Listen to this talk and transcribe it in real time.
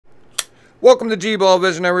Welcome to GBALL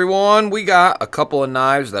VISION, everyone. We got a couple of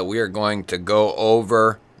knives that we are going to go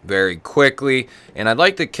over very quickly, and I'd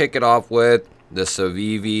like to kick it off with the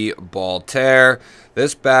Civivi Voltaire.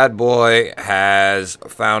 This bad boy has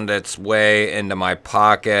found its way into my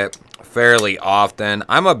pocket fairly often.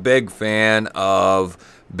 I'm a big fan of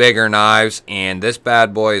bigger knives, and this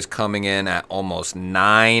bad boy is coming in at almost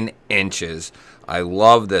 9 inches. I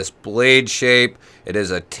love this blade shape. It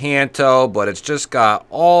is a Tanto, but it's just got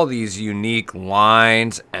all these unique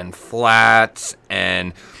lines and flats,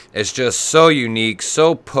 and it's just so unique,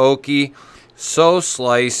 so pokey, so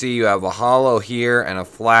slicey. You have a hollow here and a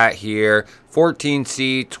flat here.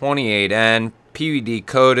 14C, 28N, PVD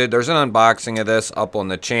coated. There's an unboxing of this up on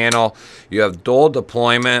the channel. You have dual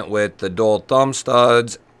deployment with the dual thumb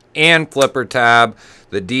studs and flipper tab.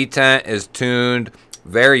 The detent is tuned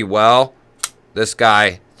very well. This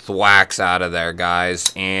guy thwacks out of there,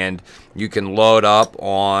 guys, and you can load up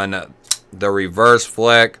on the reverse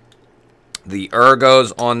flick. The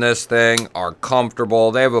ergos on this thing are comfortable.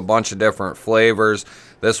 They have a bunch of different flavors.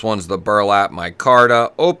 This one's the burlap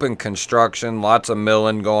micarta, open construction, lots of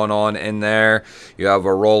milling going on in there. You have a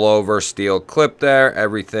rollover steel clip there.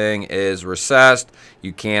 Everything is recessed.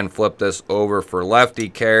 You can flip this over for lefty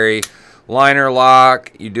carry. Liner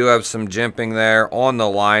lock, you do have some jimping there on the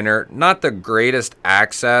liner. Not the greatest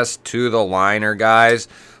access to the liner, guys,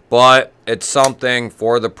 but it's something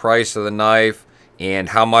for the price of the knife and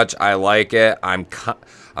how much I like it. I'm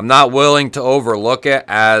not willing to overlook it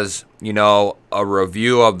as, you know, a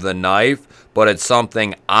review of the knife, but it's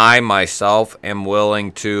something I myself am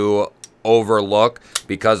willing to overlook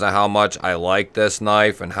because of how much I like this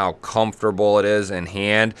knife and how comfortable it is in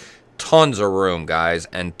hand. Tons of room, guys,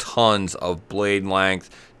 and tons of blade length,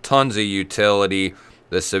 tons of utility.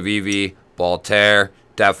 The Civivi Voltaire,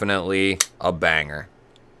 definitely a banger.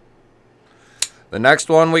 The next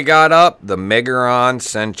one we got up, the Miguron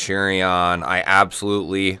Centurion. I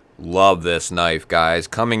absolutely love this knife, guys.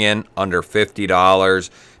 Coming in under $50.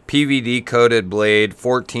 PVD coated blade,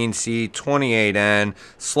 14C, 28N,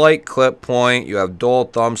 slight clip point. You have dual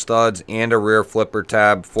thumb studs and a rear flipper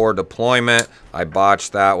tab for deployment. I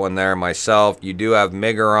botched that one there myself. You do have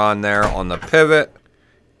Miguron there on the pivot.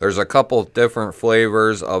 There's a couple different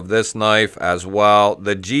flavors of this knife as well.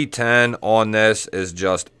 The G10 on this is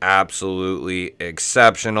just absolutely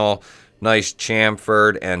exceptional. Nice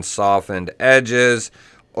chamfered and softened edges.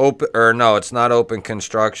 Open, or no, it's not open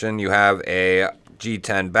construction. You have a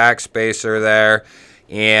G10 backspacer there,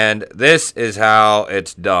 and this is how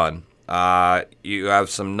it's done. You have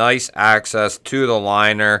some nice access to the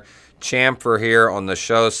liner, chamfer here on the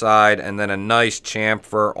show side, and then a nice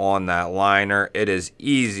chamfer on that liner. It is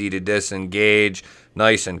easy to disengage,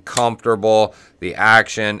 nice and comfortable. The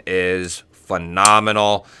action is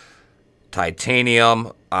phenomenal.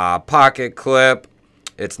 Titanium pocket clip.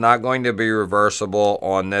 It's not going to be reversible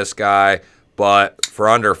on this guy, but for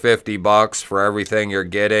under 50 bucks for everything you're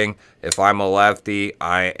getting, if I'm a lefty,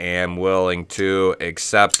 I am willing to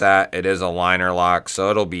accept that. It is a liner lock, so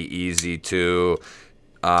it'll be easy to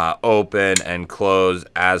open and close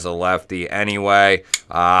as a lefty anyway.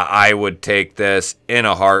 I would take this in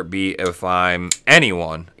a heartbeat if I'm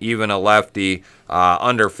anyone, even a lefty.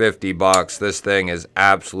 Under 50 bucks, this thing is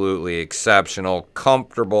absolutely exceptional,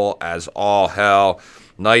 comfortable as all hell,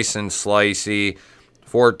 nice and slicey.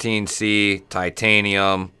 14C,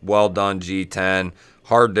 titanium, well done G10,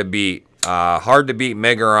 hard to beat. Hard to beat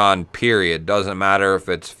Miguron, period. Doesn't matter if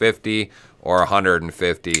it's 50 or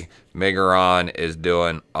 150. Miguron is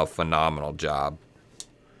doing a phenomenal job.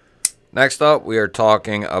 Next up, we are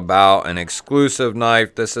talking about an exclusive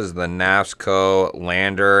knife. This is the NAFSCO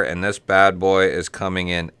Lander, and this bad boy is coming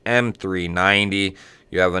in M390.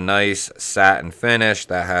 You have a nice satin finish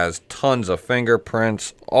that has tons of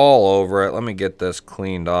fingerprints all over it. Let me get this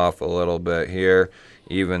cleaned off a little bit here,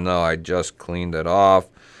 even though I just cleaned it off.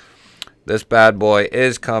 This bad boy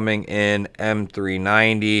is coming in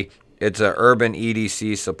M390. It's an Urban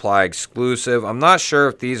EDC Supply exclusive. I'm not sure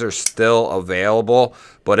if these are still available,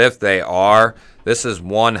 but if they are, this is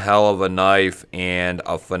one hell of a knife and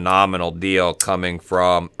a phenomenal deal coming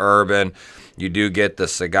from Urban. You do get the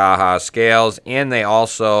Sagaha scales, and they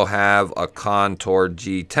also have a contoured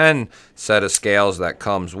G10 set of scales that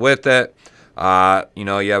comes with it. You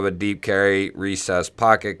know, you have a deep carry recessed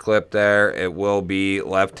pocket clip there. It will be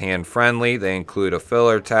left-hand friendly. They include a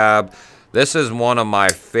filler tab. This is one of my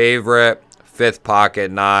favorite fifth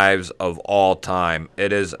pocket knives of all time.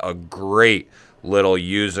 It is a great little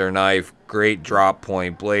user knife. Great drop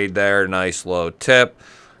point blade there. Nice low tip.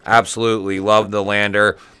 Absolutely love the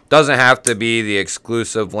Lander. Doesn't have to be the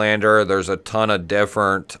exclusive Lander. There's a ton of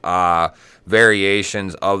different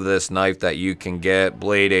variations of this knife that you can get.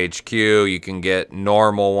 Blade HQ, you can get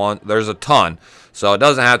normal one. There's a ton. So it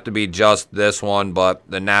doesn't have to be just this one, but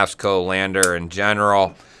the NAFSCO Lander in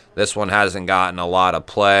general. This one hasn't gotten a lot of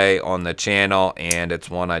play on the channel, and it's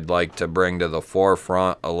one I'd like to bring to the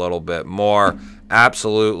forefront a little bit more.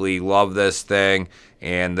 Absolutely love this thing,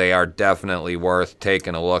 and they are definitely worth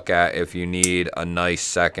taking a look at if you need a nice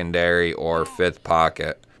secondary or fifth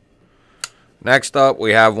pocket. Next up,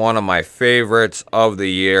 we have one of my favorites of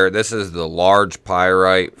the year. This is the large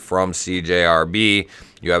pyrite from CJRB.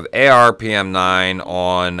 You have ARPM9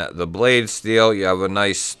 on the blade steel. You have a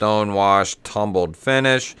nice stonewash tumbled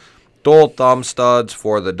finish. Dual thumb studs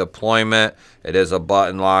for the deployment. It is a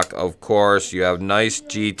button lock, of course. You have nice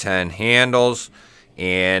G10 handles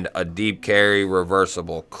and a deep carry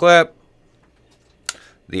reversible clip.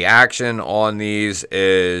 The action on these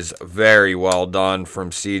is very well done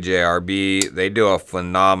from CJRB. They do a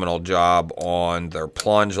phenomenal job on their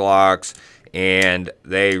plunge locks, and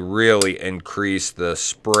they really increase the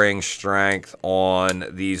spring strength on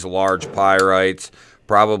these large pyrites,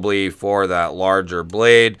 probably for that larger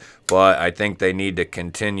blade, but I think they need to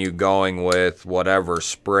continue going with whatever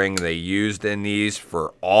spring they used in these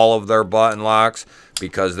for all of their button locks,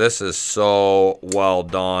 because this is so well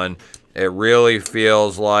done. It really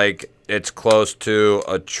feels like it's close to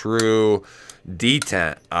a true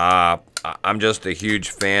detent. I'm just a huge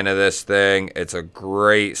fan of this thing. It's a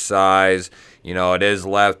great size. You know, it is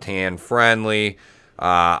left-hand friendly.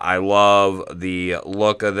 I love the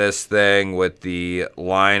look of this thing with the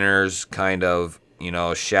liners kind of, you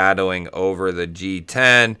know, shadowing over the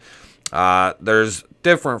G10. There's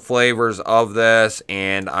different flavors of this,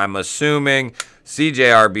 and I'm assuming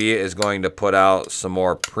CJRB is going to put out some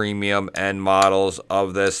more premium end models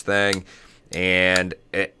of this thing, and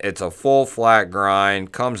it's a full flat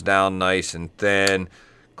grind, comes down nice and thin,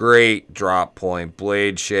 great drop point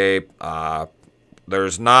blade shape.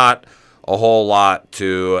 There's not a whole lot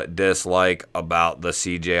to dislike about the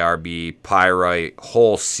CJRB Pyrite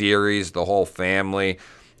whole series, the whole family.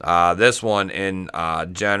 This one in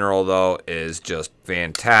general, though, is just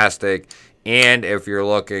fantastic. And if you're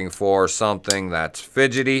looking for something that's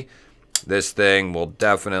fidgety, this thing will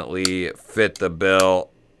definitely fit the bill.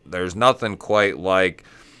 There's nothing quite like,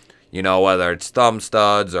 you know, whether it's thumb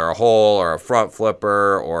studs or a hole or a front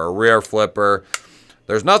flipper or a rear flipper,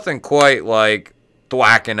 there's nothing quite like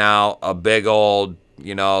thwacking out a big old,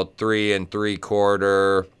 you know, 3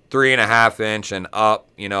 3/4, 3.5 inch and up,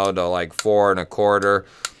 you know, to like 4 1/4,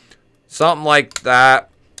 something like that.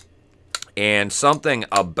 And something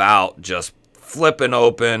about just flipping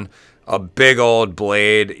open a big old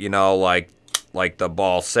blade, you know, like the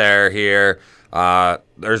Balser here.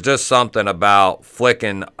 There's just something about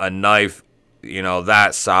flicking a knife, you know,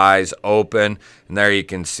 that size open. And there you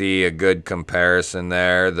can see a good comparison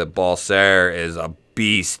there. The Balser is a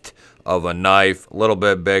beast of a knife, a little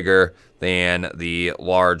bit bigger than the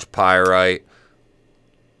large pyrite.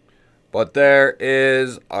 But there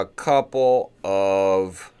is a couple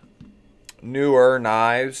of newer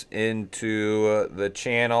knives into the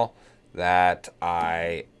channel that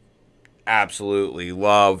I absolutely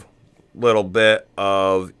love. Little bit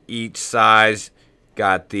of each size.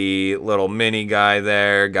 Got the little mini guy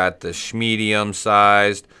there, got the medium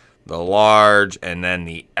sized, the large, and then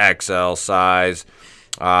the XL size.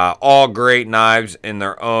 All great knives in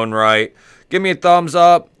their own right. Give me a thumbs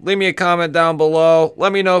up. Leave me a comment down below.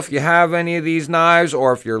 Let me know if you have any of these knives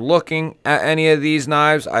or if you're looking at any of these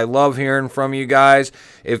knives. I love hearing from you guys.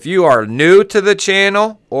 If you are new to the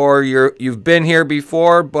channel or you've been here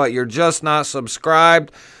before but you're just not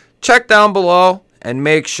subscribed, check down below and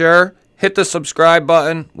make sure hit the subscribe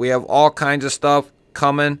button. We have all kinds of stuff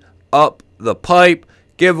coming up the pipe,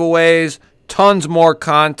 giveaways, tons more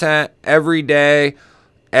content every day.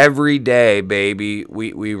 Every day, baby,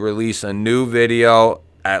 we release a new video,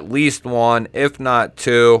 at least one, if not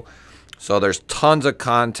two. So there's tons of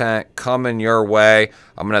content coming your way.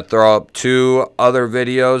 I'm going to throw up 2 other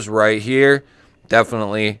videos right here.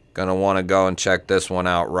 Definitely going to want to go and check this one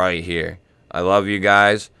out right here. I love you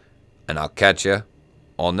guys, and I'll catch you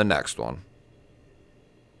on the next one.